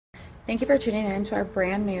Thank you for tuning in to our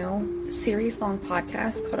brand new series-long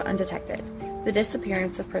podcast called Undetected, The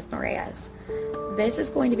Disappearance of Prisma Reyes. This is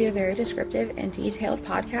going to be a very descriptive and detailed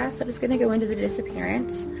podcast that is going to go into the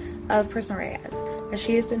disappearance of Prisma Reyes, as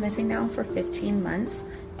she has been missing now for 15 months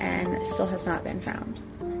and still has not been found.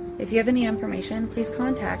 If you have any information, please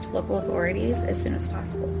contact local authorities as soon as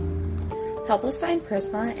possible. Help us find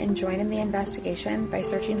Prisma and join in the investigation by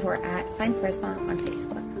searching for @FindPrisma on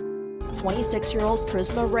Facebook. 26-year-old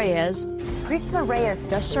Prisma Reyes. Prisma Reyes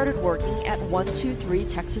just started working at 123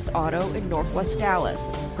 Texas Auto in Northwest Dallas.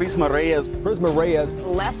 Prisma Reyes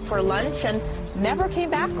left for lunch and never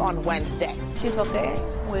came back on Wednesday. She's okay.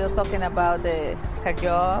 We were talking about her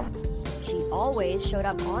job. She always showed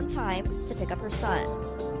up on time to pick up her son.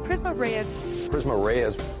 Prisma Reyes.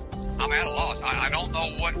 I'm at a loss. I don't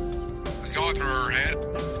know what was going through her head.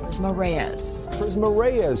 Prisma Reyes.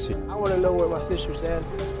 I want to know where my sister's at.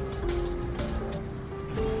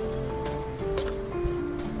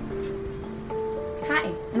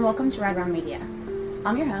 Hi, and welcome to Red Round Media.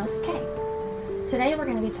 I'm your host, Kay. Today we're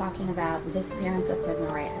going to be talking about the disappearance of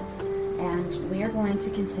Prisma Reyes, and we are going to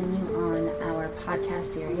continue on our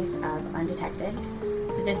podcast series of Undetected,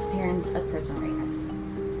 the disappearance of Prisma Reyes.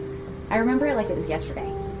 I remember it like it was yesterday.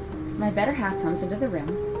 My better half comes into the room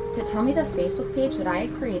to tell me the Facebook page that I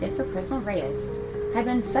had created for Prisma Reyes had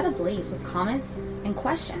been set ablaze with comments and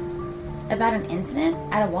questions about an incident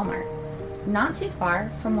at a Walmart, not too far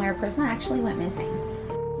from where Prisma actually went missing.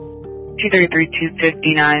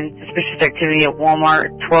 233-259, suspicious activity at Walmart,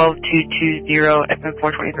 12220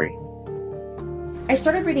 FM423. I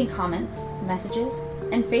started reading comments, messages,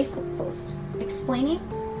 and Facebook posts explaining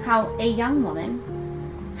how a young woman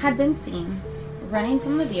had been seen running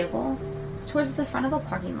from the vehicle towards the front of a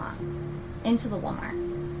parking lot into the Walmart.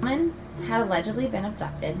 The woman had allegedly been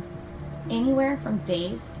abducted anywhere from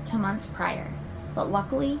days to months prior, but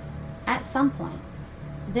luckily, at some point,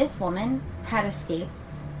 this woman had escaped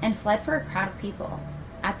and fled for a crowd of people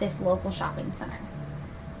at this local shopping center.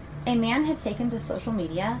 A man had taken to social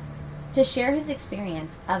media to share his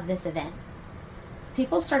experience of this event.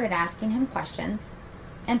 People started asking him questions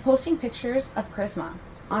and posting pictures of Prisma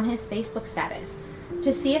on his Facebook status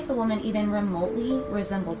to see if the woman even remotely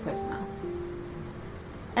resembled Prisma.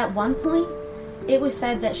 At one point, it was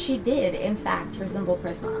said that she did, in fact, resemble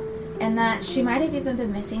Prisma, and that she might have even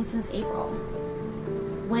been missing since April,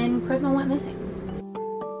 when Prisma went missing.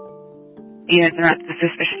 The incident, the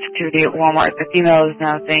suspicious activity at Walmart, the female is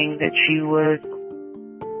now saying that she was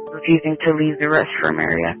refusing to leave the restroom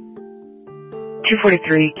area.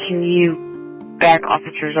 243, can you back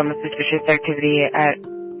officers on the suspicious activity at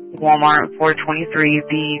Walmart? 423,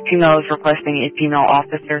 the female is requesting a female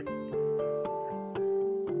officer.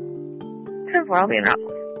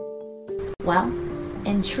 Well,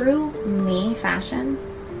 in true me fashion,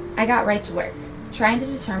 I got right to work, trying to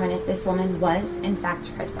determine if this woman was, in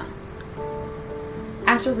fact, Prisma.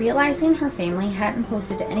 After realizing her family hadn't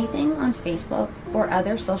posted anything on Facebook or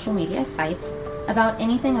other social media sites about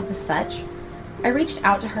anything of the such, I reached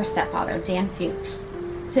out to her stepfather, Dan Fuchs,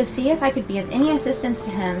 to see if I could be of any assistance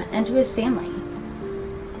to him and to his family.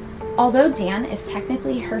 Although Dan is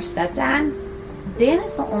technically her stepdad, Dan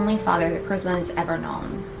is the only father that Prisma has ever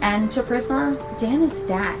known, and to Prisma, Dan is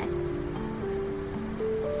dad.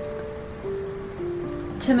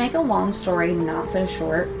 To make a long story not so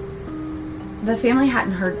short, the family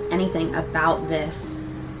hadn't heard anything about this,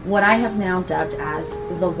 what I have now dubbed as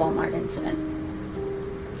the Walmart incident.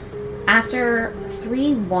 After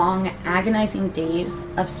 3 long, agonizing days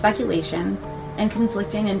of speculation and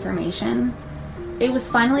conflicting information, it was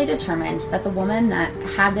finally determined that the woman that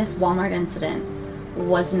had this Walmart incident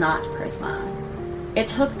was not Prisma. It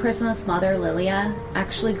took Prisma's mother, Lilia,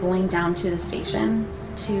 actually going down to the station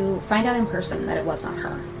to find out in person that it was not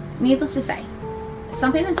her. Needless to say,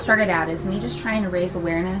 something that started out as me just trying to raise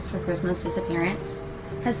awareness for Prisma's disappearance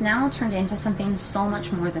has now turned into something so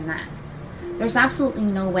much more than that. There's absolutely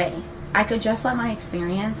no way I could just let my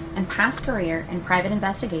experience and past career in private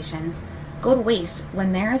investigations go to waste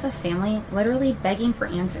when there is a family literally begging for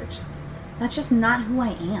answers. That's just not who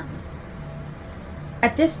I am.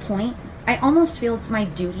 At this point, I almost feel it's my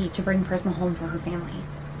duty to bring Prisma home for her family,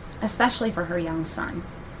 especially for her young son.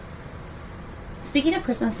 Speaking of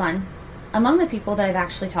Prisma's son, among the people that I've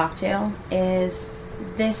actually talked to is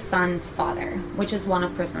this son's father, which is one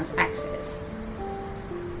of Prisma's exes.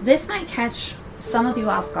 This might catch some of you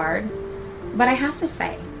off guard, but I have to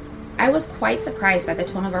say, I was quite surprised by the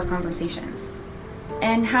tone of our conversations,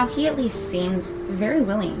 and how he at least seems very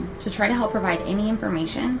willing to try to help provide any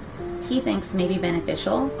information he thinks may be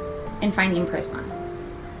beneficial in finding Prisma.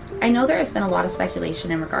 I know there has been a lot of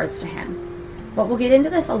speculation in regards to him, but we'll get into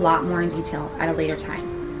this a lot more in detail at a later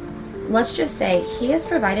time. Let's just say he has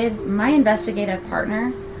provided my investigative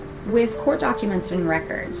partner with court documents and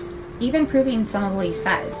records, even proving some of what he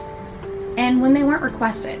says. And when they weren't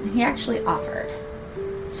requested, he actually offered.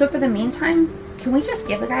 So for the meantime, can we just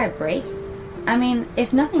give the guy a break? I mean,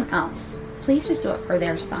 if nothing else, please just do it for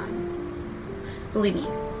their son. Believe me,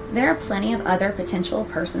 there are plenty of other potential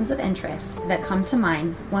persons of interest that come to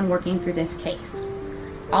mind when working through this case.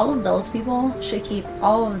 All of those people should keep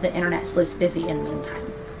all of the internet sleuths busy in the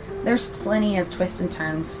meantime. There's plenty of twists and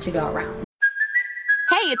turns to go around.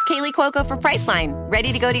 Hey, it's Kaylee Cuoco for Priceline.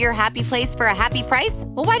 Ready to go to your happy place for a happy price?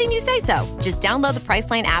 Well, why didn't you say so? Just download the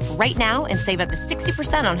Priceline app right now and save up to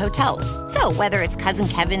 60% on hotels. So whether it's Cousin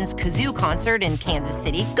Kevin's Kazoo Concert in Kansas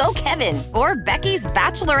City, go Kevin, or Becky's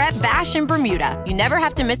Bachelorette Bash in Bermuda, you never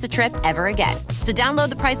have to miss a trip ever again. So download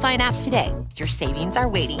the Priceline app today. Your savings are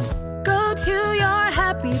waiting. Go to your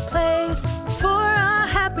happy place for a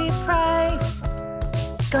happy price.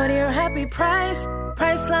 Go to your happy price,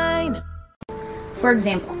 Priceline. For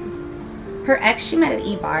example, her ex she met at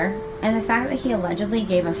E-Bar, and the fact that he allegedly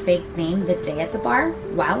gave a fake name the day at the bar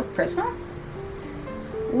while with Prisma?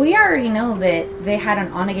 We already know that they had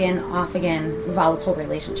an on-again, off-again, volatile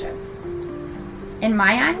relationship. In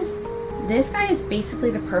my eyes, this guy is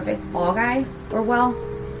basically the perfect ball guy, or well,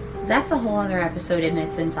 that's a whole other episode in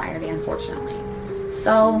its entirety, unfortunately.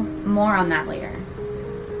 So, more on that later.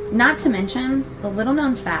 Not to mention the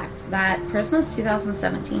little-known fact that Prisma's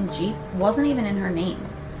 2017 Jeep wasn't even in her name.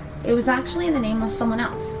 It was actually in the name of someone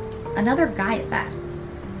else, another guy at that.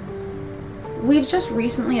 We've just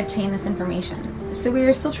recently obtained this information, so we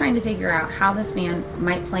are still trying to figure out how this man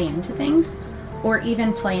might play into things, or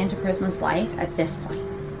even play into Prisma's life at this point.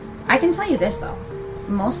 I can tell you this though,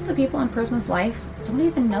 most of the people in Prisma's life don't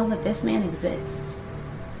even know that this man exists.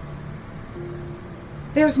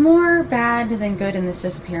 There's more bad than good in this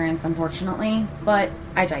disappearance, unfortunately, but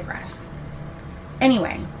I digress.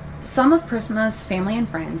 Anyway, some of Prisma's family and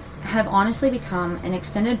friends have honestly become an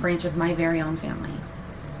extended branch of my very own family.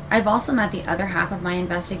 I've also met the other half of my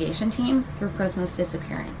investigation team through Prisma's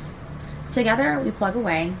disappearance. Together, we plug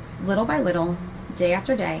away, little by little, day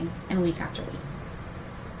after day, and week after week.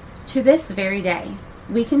 To this very day,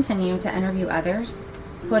 we continue to interview others,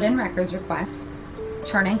 put in records requests,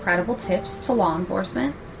 turn in credible tips to law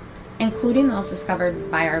enforcement, including those discovered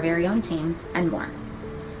by our very own team, and more.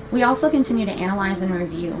 We also continue to analyze and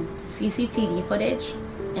review CCTV footage,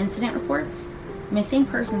 incident reports, missing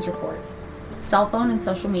persons reports, cell phone and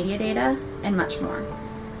social media data, and much more.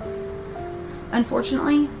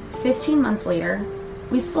 Unfortunately, 15 months later,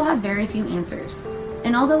 we still have very few answers,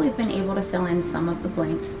 and although we've been able to fill in some of the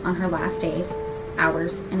blanks on her last days,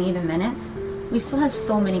 hours, and even minutes, we still have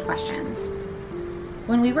so many questions.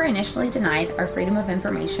 When we were initially denied our Freedom of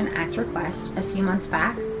Information Act request a few months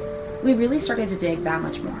back, we really started to dig that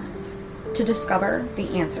much more, to discover the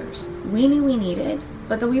answers we knew we needed,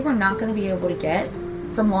 but that we were not going to be able to get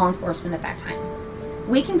from law enforcement at that time.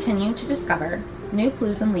 We continue to discover new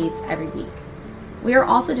clues and leads every week. We are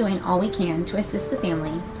also doing all we can to assist the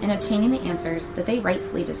family in obtaining the answers that they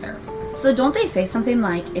rightfully deserve. So don't they say something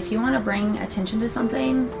like, if you want to bring attention to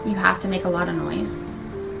something, you have to make a lot of noise?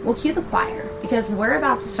 We'll cue the choir, because we're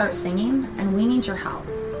about to start singing and we need your help.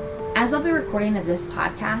 As of the recording of this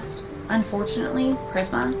podcast, unfortunately,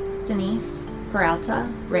 Prisma, Denise, Peralta,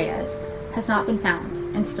 Reyes has not been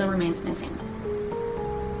found and still remains missing.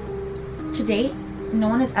 To date, no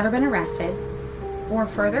one has ever been arrested or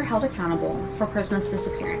further held accountable for Prisma's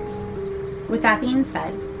disappearance. With that being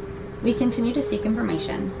said, we continue to seek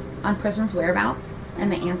information on Prisma's whereabouts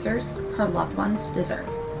and the answers her loved ones deserve.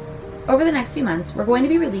 Over the next few months, we're going to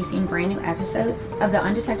be releasing brand new episodes of the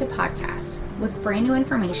Undetected Podcast with brand new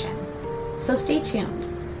information. So stay tuned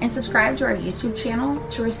and subscribe to our YouTube channel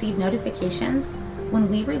to receive notifications when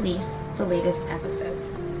we release the latest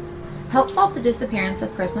episodes. Help solve the disappearance of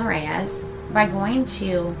Prisma Reyes by going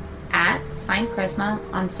to @FindPrisma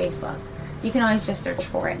on Facebook. You can always just search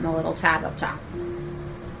for it in the little tab up top.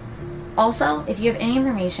 Also, if you have any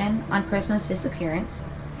information on Prisma's disappearance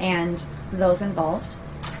and those involved,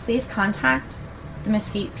 please contact the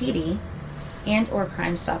Mesquite PD and/or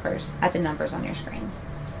Crime Stoppers at the numbers on your screen.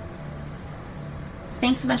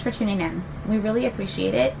 Thanks so much for tuning in. We really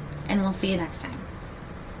appreciate it, and we'll see you next time.